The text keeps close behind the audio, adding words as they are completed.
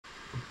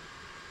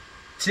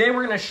Today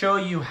we're going to show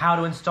you how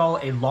to install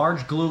a large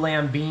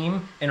Glulam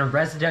beam in a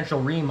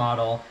residential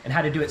remodel and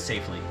how to do it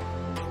safely.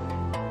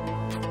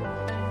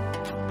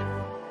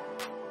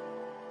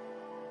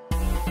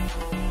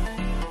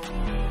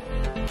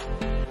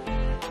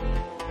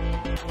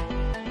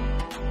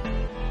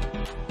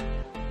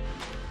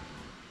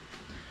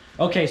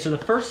 Okay, so the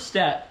first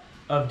step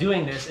of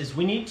doing this is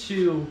we need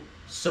to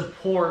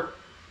support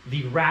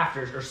the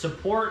rafters or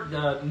support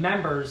the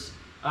members,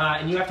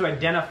 and you have to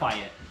identify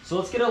it. So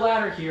let's get a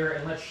ladder here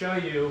and let's show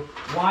you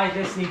why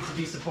this needs to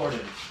be supported.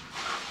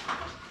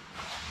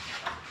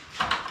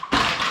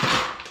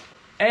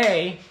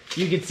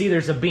 You can see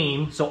there's a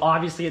beam, so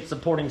obviously it's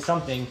supporting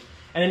something.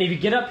 And then if you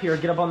get up here,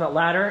 get up on that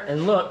ladder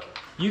and look,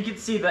 you can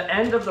see the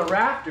end of the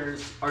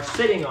rafters are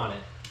sitting on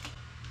it.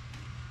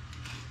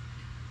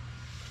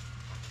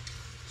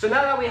 So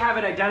now that we have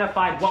it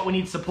identified what we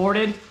need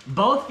supported,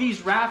 both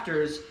these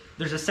rafters,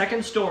 there's a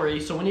second story,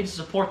 so we need to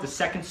support the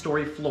second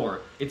story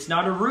floor. It's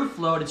not a roof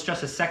load, it's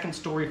just a second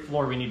story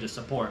floor we need to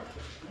support.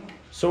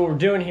 So what we're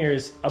doing here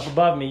is, up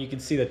above me, you can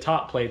see the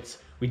top plates.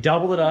 We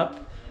doubled it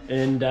up,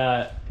 and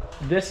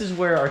this is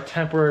where our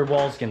temporary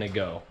wall is gonna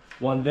go.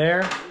 One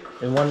there,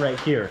 and one right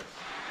here.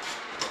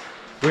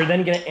 We're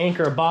then gonna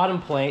anchor a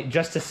bottom plate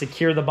just to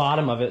secure the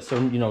bottom of it,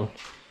 so,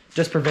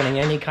 just preventing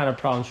any kind of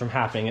problems from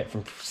happening, it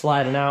from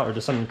sliding out or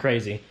just something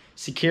crazy.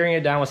 Securing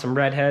it down with some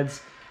red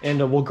heads, and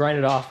we'll grind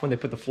it off when they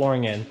put the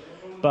flooring in.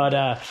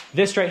 But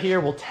this right here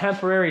will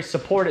temporarily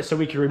support it so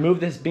we can remove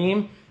this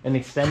beam and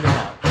extend it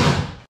out.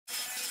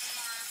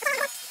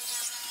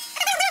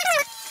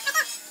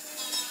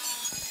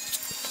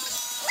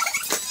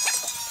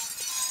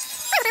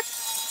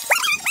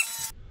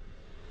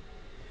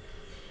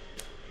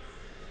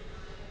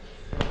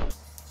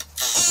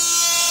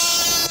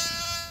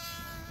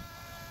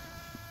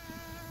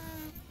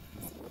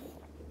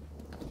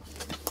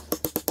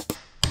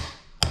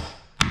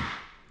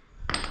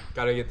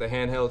 Gotta get the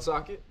handheld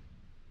socket.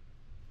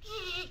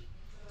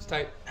 It's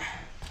tight.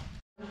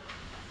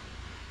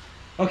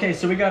 Okay,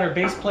 so we got our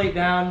base plate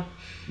down.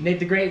 Nate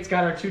the Great's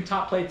got our two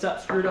top plates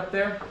up, screwed up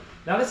there.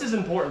 Now this is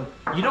important.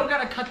 You don't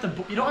gotta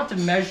you don't have to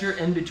measure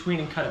in between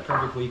and cut it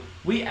perfectly.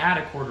 We add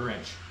a 1/4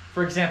 inch.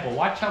 For example,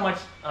 watch how much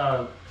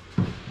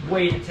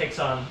weight it takes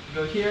on.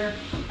 Go here.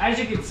 As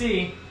you can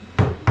see,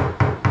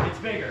 it's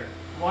bigger.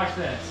 Watch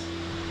this.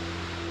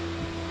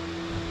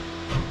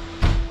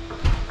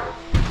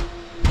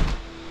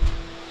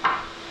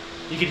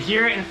 You can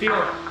hear it and feel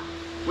it.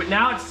 But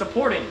now it's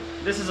supporting.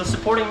 This is a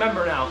supporting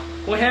member now.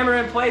 We'll hammer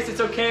it in place. It's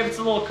okay if it's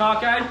a little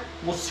cockeyed.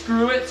 We'll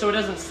screw it so it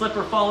doesn't slip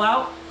or fall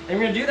out. And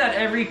we're gonna do that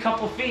every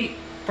couple feet.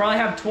 Probably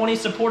have 20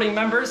 supporting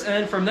members, and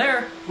then from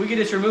there, we can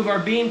just remove our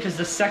beam because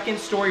the second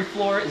story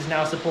floor is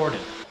now supported.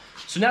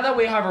 So now that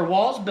we have our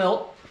walls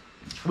built,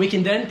 we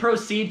can then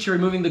proceed to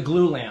removing the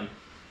Glulam.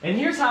 And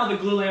here's how the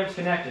Glulam's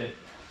connected.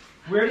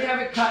 We already have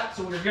it cut,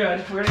 so we're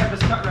good. We already have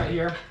this cut right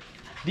here.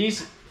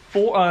 These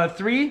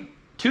three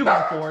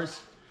 2x4s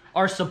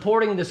are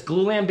supporting this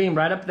Glulam beam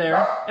right up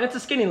there, and it's a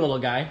skinny little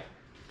guy.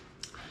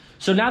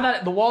 So now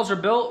that the walls are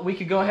built, we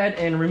could go ahead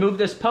and remove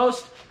this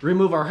post,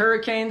 remove our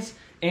hurricanes,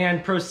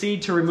 and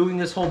proceed to removing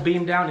this whole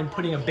beam down and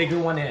putting a bigger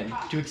one in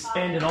to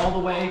expand it all the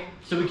way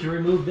so we can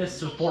remove this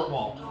support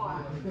wall.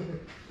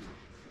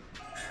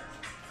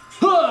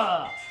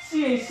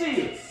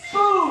 CAC,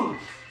 boom!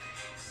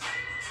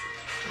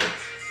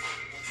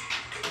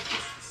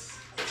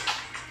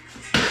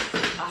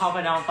 I hope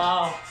I don't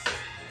fall.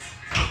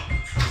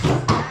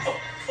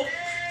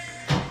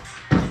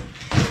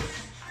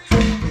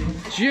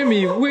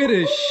 Jimmy with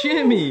a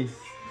shimmy.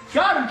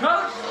 Got him,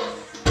 coach!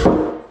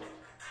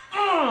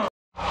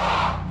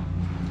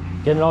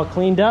 Getting it all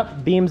cleaned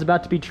up. Beam's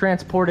about to be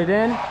transported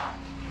in.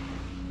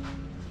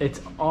 It's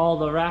all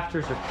the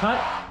rafters are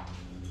cut.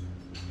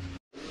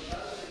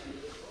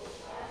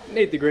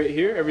 Nate the Great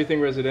here, Everything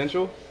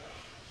Residential.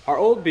 Our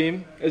old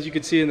beam, as you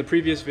could see in the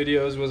previous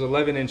videos, was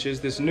 11 inches.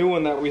 This new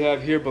one that we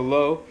have here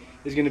below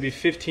is going to be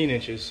 15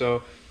 inches.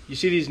 So you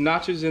see these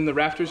notches in the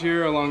rafters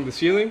here along the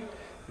ceiling?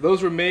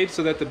 Those were made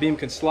so that the beam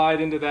can slide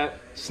into that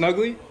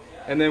snugly,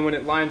 and then when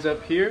it lines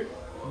up here,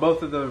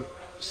 both of the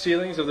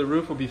ceilings of the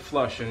roof will be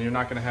flush and you're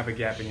not going to have a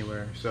gap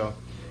anywhere. So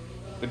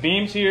the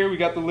beam's here, we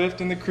got the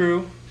lift and the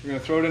crew. We're going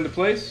to throw it into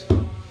place,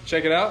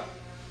 check it out,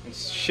 and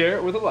share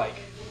it with a like.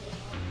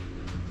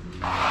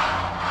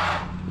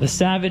 The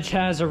Savage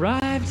has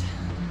arrived.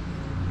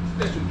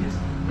 Special guest.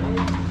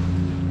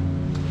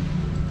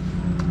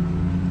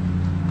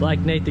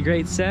 Like Nate the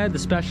Great said, the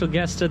special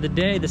guest of the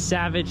day, the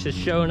Savage, has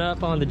shown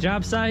up on the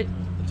job site.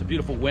 It's a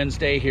beautiful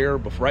Wednesday here,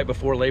 right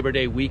before Labor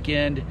Day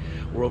weekend.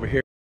 We're over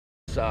here.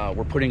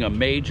 We're putting a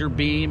major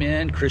beam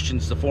in.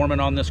 Christian's the foreman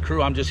on this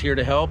crew. I'm just here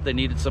to help. They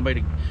needed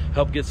somebody to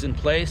help get this in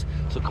place.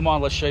 So come on,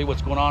 let's show you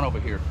what's going on over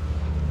here.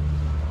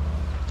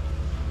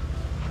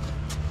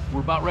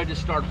 We're about ready to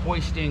start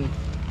hoisting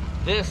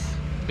this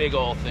big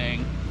old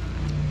thing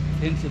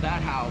into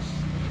that house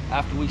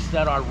after we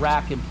set our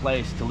rack in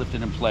place to lift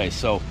it in place.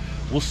 So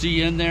we'll see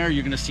you in there.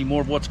 You're gonna see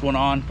more of what's going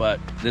on, but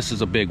this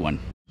is a big one.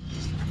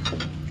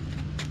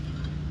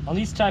 On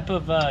these type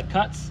of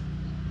cuts,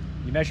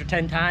 You measure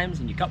 10 times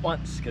and you cut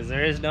once, because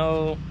there is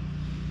no,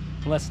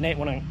 unless Nate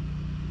want to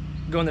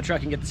go in the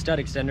truck and get the stud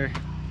extender.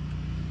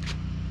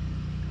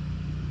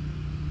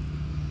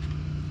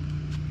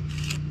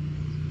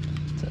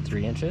 It's at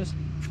 3 inches.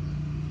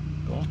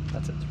 Cool,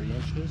 that's at 3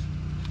 inches.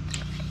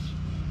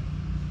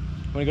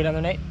 Want to go down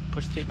there, Nate?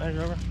 Push the tape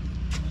measure over.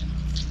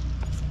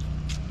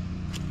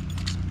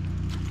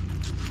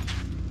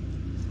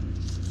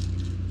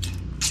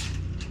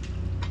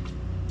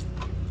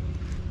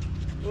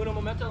 Uno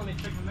momento, let me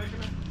check the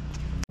measurement.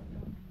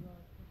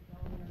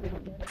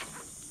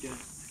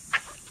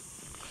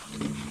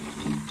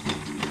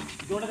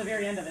 Go to the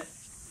very end of it.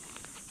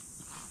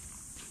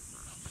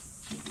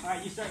 All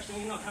right, you start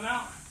swinging, it'll come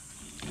out.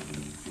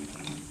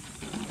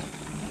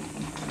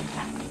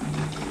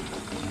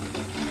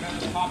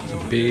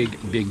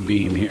 Big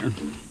beam here.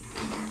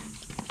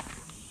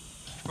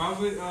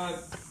 Probably, I'm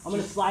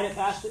gonna slide it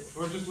past it.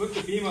 or just lift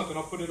the beam up and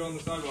I'll put it on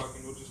the sidewalk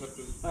and we'll just have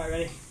to... All right,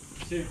 ready?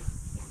 2.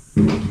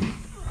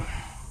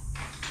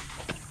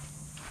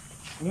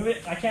 Move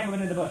it, I can't move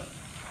it in the bush.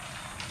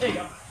 There you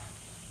go.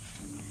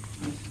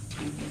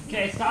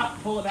 Okay,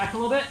 stop, pull it back a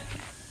little bit.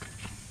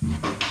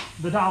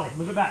 The dolly,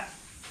 move it back.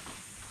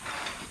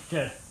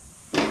 Good.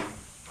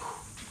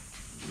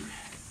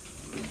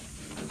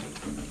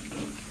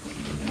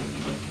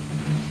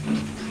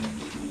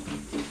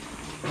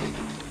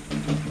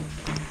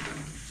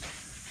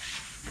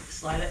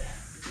 Slide it,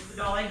 remove the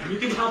dolly. You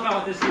can help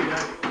out with this too,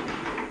 guys.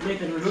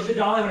 Nathan, remove the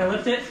dolly when I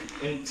lift it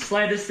and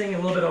slide this thing a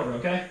little bit over,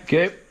 okay?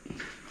 Okay.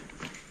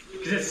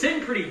 Because it's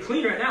sitting pretty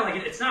clean right now, like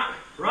it's not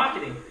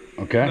rocketing.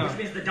 Okay. Which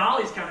means the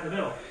dolly's kind of in the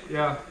middle.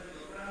 Yeah.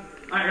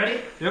 All right,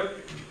 ready? Yep.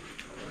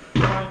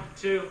 1,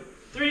 2,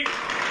 3.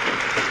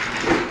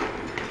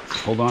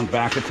 Hold on,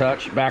 back a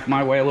touch. Back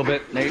my way a little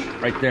bit, Nate.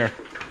 Right there.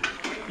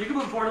 You can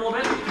move forward a little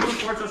bit. You can move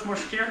forward so it's more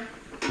secure.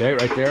 Okay,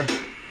 right there.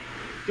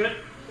 Good.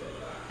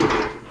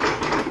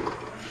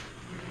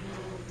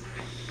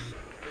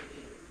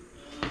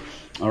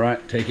 All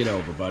right, take it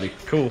over, buddy.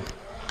 Cool.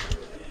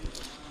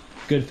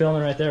 Good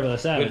filming right there, but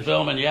that's Good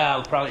filming, yeah, it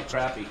was probably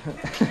crappy.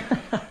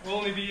 We'll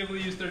only be able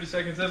to use 30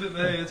 seconds of it,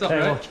 but hey, it's all Hey,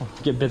 right. we'll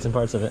get bits and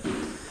parts of it.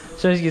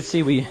 So as you can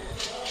see, we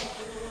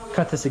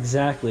cut this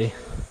exactly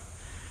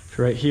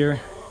to right here.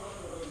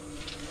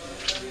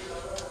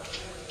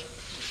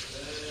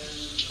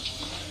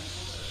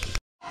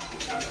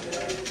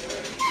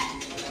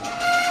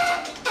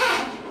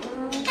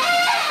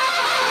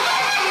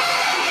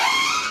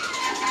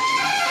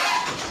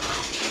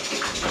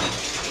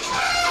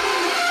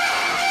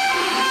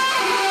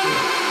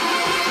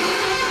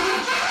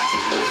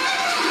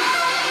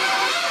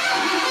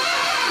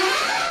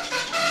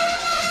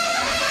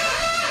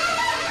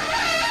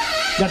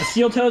 Got the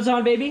steel toes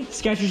on, baby.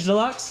 Skechers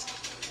Deluxe.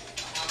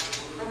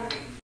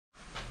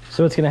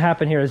 So what's gonna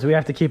happen here is we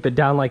have to keep it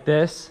down like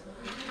this.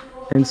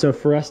 And so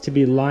for us to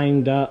be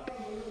lined up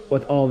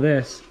with all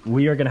this,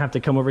 we are gonna have to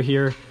come over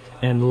here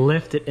and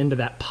lift it into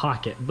that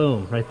pocket.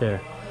 Boom, right there.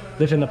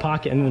 Lift in the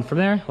pocket, and then from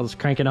there, I'll just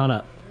crank it on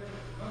up.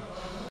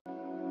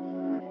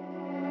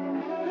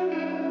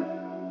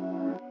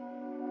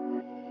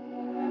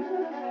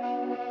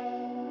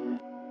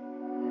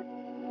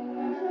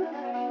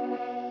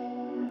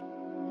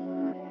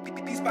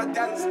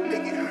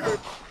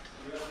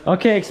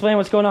 Okay, explain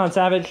what's going on,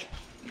 Savage.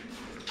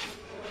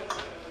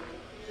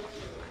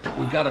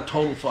 We've got a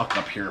total fuck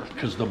up here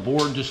because the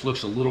board just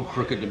looks a little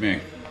crooked to me.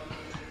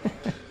 I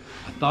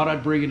thought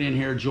I'd bring it in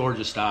here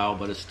Georgia style,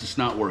 but it's just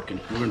not working.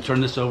 We're gonna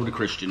turn this over to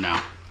Christian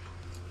now.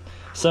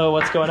 So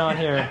what's going on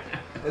here?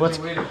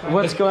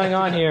 What's going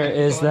on here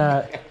is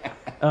that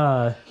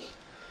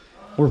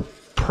we're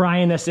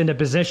prying this into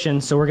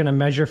position, so we're gonna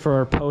measure for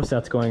our post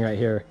that's going right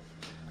here.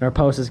 And our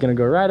post is gonna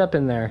go right up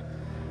in there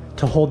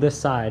to hold this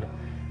side.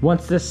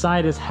 Once this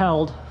side is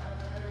held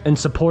and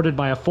supported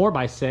by a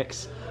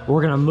 4x6,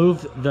 we're gonna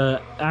move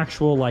the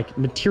actual like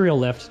material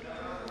lift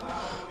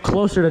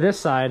closer to this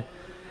side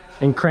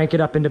and crank it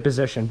up into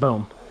position.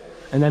 Boom.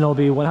 And then it'll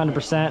be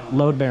 100%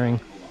 load bearing.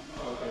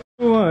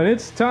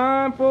 It's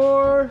time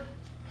for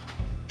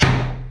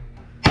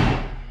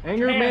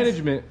anger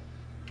management.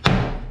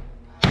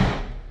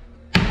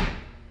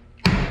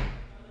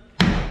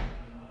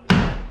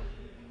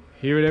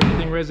 Here at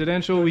Everything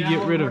Residential, we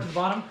get rid of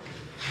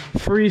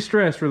free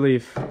stress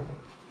relief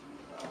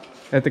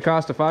at the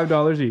cost of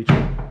 $5 each.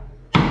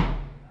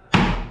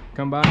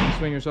 Come by and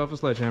swing yourself a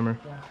sledgehammer.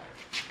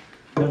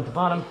 Down at the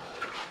bottom.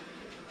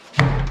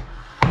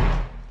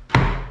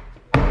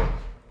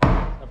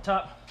 Up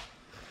top.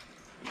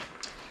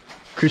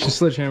 Christian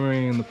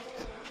sledgehammering in the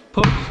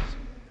post.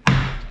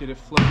 Get it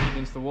flush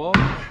against the wall.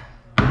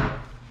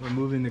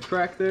 Removing the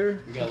crack there.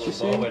 We got a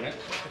little bow in it.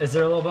 Is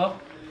there a little bow?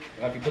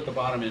 If you put the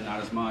bottom in, not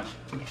as much.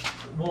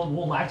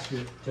 We'll lag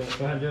screw to it.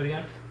 Go ahead and do it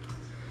again.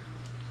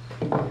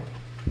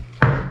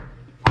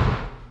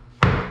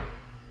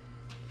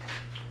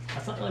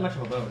 That's not really much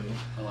of a bow, dude.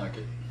 I like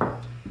it.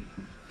 All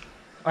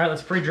right,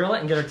 let's pre-drill it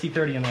and get our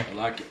T30 in there. I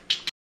like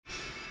it.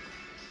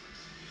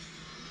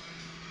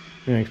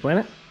 You wanna explain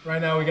it?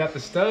 Right now we got the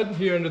stud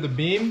here under the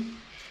beam.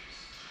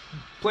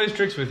 Plays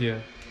tricks with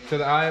you. to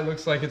the eye, it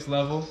looks like it's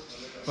level,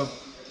 but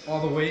all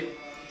the weight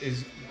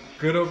is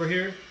good over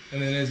here.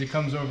 And then as it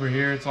comes over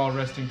here, it's all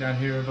resting down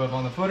here above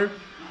on the footer.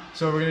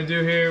 So what we're gonna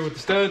do here with the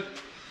stud,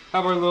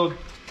 have our little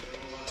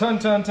ton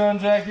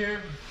jack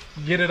here,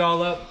 get it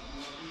all up,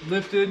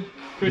 lifted.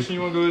 Christian,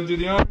 you wanna go ahead and do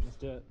the arms? Let's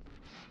do it.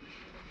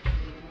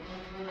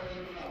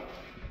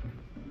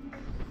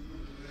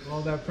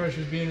 All that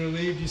pressure's being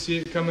relieved. You see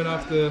it coming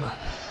off the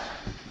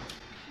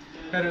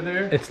header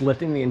there. It's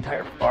lifting the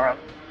entire bar up.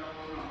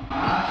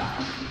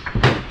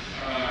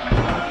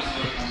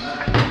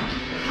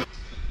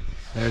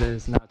 There it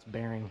is. Now it's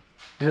bearing.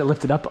 Did it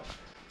lift it up?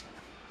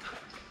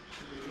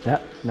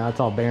 Yep. Now it's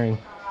all bearing.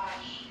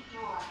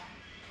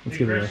 Let's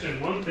give it a...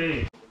 one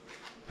thing.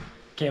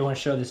 Okay, I want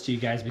to show this to you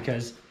guys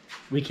because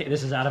we can't,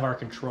 this is out of our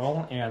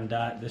control, and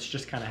this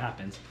just kind of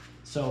happens.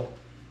 So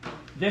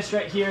this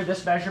right here,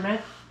 this measurement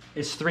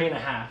is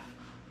 3.5.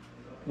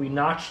 We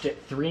notched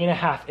it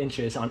 3.5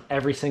 inches on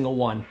every single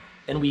one,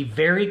 and we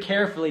very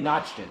carefully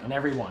notched it on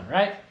every one,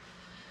 right?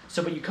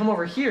 So when you come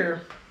over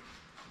here,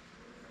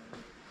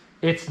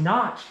 it's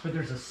notched, but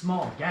there's a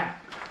small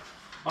gap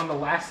on the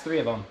last 3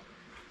 of them.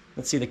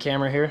 Let's see the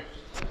camera here.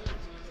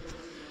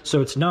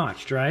 So it's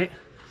notched, right?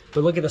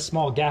 But look at the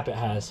small gap it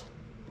has.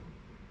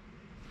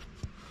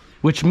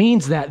 Which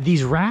means that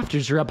these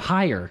rafters are up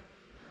higher.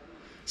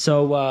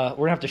 So we're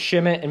gonna have to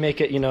shim it and make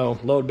it, you know,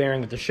 load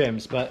bearing with the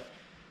shims. But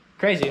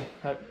crazy,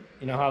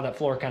 you know how that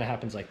floor kind of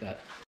happens like that.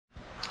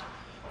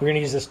 We're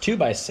gonna use this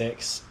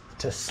 2x6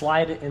 to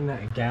slide it in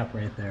that gap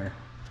right there.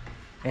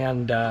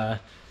 And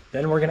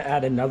then we're gonna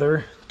add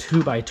another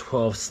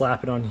 2x12,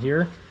 slap it on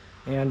here,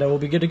 and we'll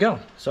be good to go.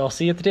 So I'll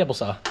see you at the table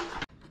saw.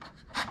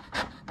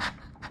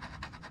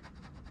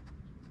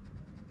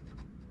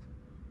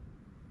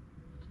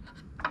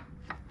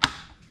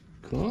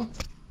 Cool.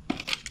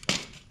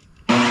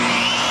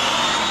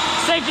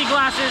 Safety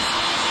glasses.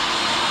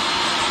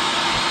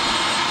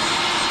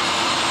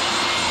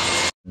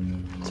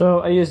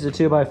 So I used a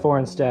 2x4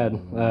 instead,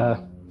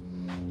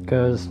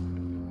 because I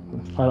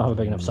don't have a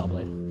big enough saw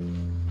blade.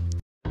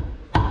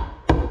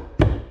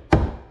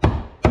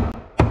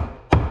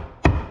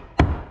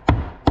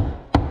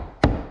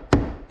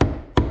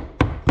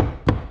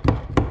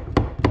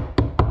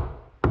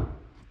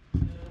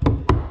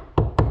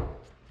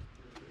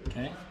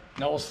 Okay,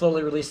 now we'll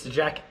slowly release the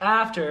jack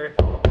after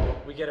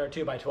we get our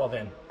 2x12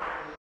 in.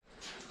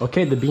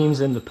 Okay, the beam's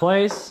into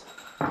place.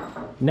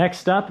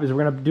 Next up is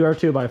we're gonna do our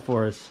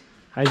 2x4s.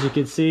 As you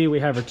can see, we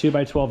have our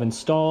 2x12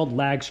 installed,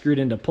 lag screwed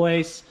into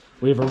place.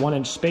 We have our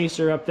 1-inch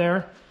spacer up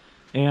there,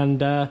 and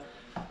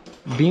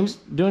beam's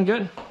doing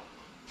good.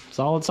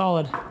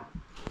 Solid.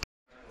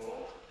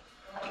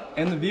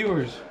 And the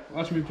viewers,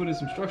 watch me put in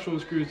some structural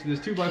screws to this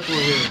 2x4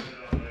 here.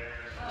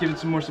 Give it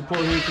some more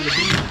support here to the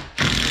beam.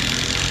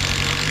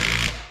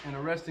 And a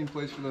resting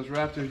place for those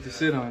rafters to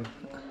sit on.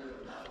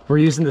 We're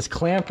using this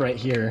clamp right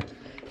here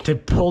to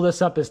pull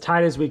this up as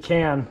tight as we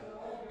can.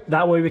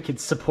 That way we could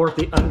support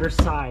the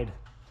underside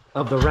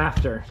of the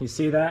rafter. You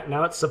see that?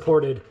 Now it's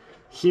supported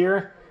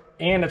here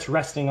and it's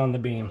resting on the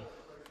beam.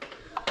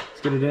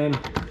 Let's get it in.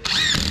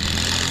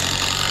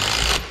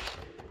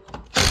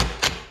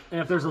 And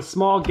if there's a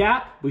small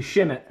gap, we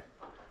shim it.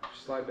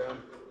 Slide down.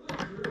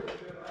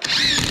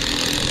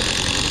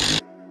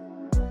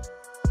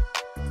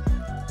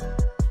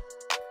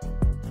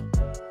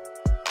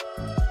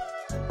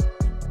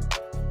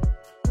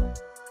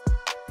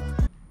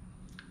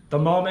 The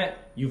moment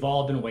you've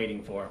all been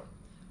waiting for.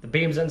 The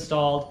beam's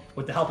installed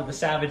with the help of the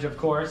Savage, of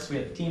course. We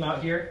have the team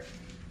out here.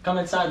 Come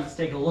inside, let's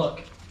take a look.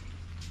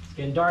 It's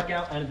getting dark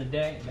out, end of the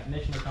day. We got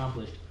mission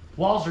accomplished.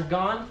 Walls are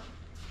gone,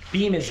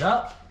 beam is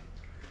up.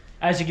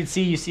 As you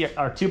see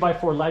our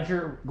 2x4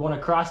 ledger going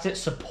across it,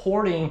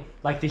 supporting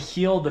like the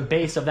heel, the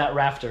base of that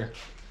rafter.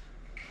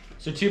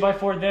 So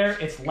 2x4 there,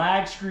 it's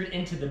lag screwed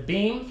into the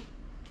beam.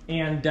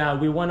 And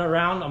we went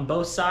around on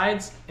both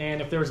sides,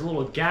 and if there was a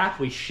little gap,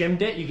 we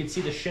shimmed it. You can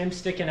see the shim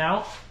sticking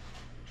out.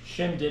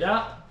 Shimmed it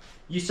up.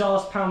 You saw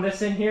us pound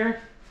this in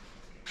here.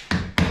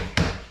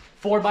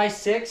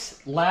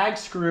 4x6, lag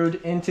screwed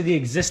into the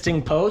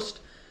existing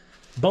post.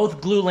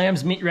 Both glue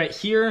lambs meet right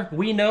here.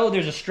 We know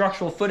there's a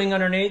structural footing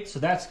underneath, so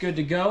that's good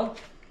to go.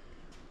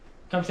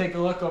 Come take a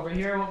look over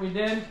here what we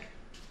did.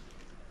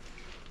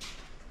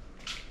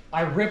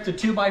 I ripped a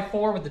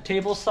 2x4 with the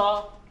table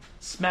saw,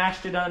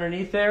 smashed it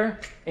underneath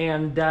there,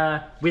 and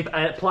I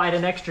applied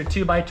an extra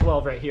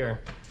 2x12 right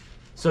here.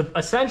 So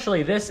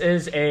essentially this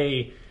is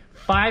a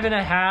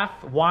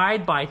 5.5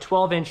 wide by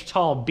 12-inch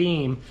tall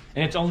beam,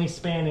 and it's only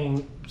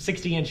spanning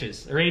 60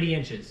 inches or 80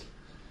 inches.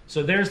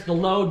 So there's the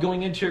load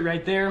going into it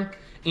right there.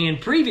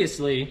 And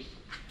previously,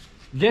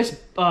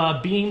 this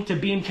beam to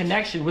beam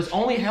connection was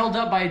only held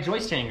up by a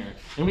joist hanger,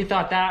 and we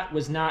thought that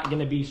was not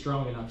gonna be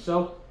strong enough.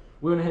 So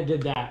we went ahead and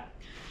did that.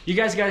 You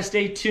guys gotta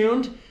stay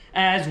tuned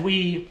as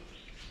we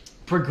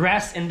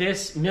progress in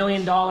this $1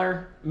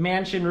 million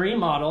mansion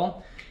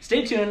remodel.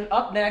 Stay tuned.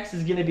 Up next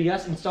is gonna be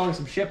us installing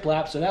some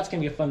shiplap, so that's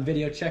gonna be a fun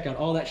video. Check out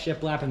all that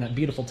shiplap and that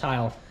beautiful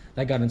tile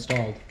that got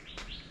installed.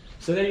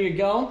 So there you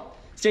go.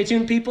 Stay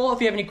tuned, people.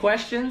 If you have any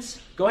questions,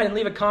 go ahead and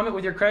leave a comment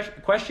with your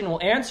question.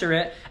 We'll answer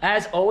it.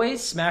 As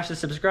always, smash the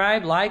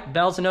subscribe, like,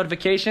 bells, and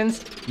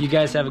notifications. You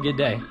guys have a good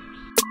day.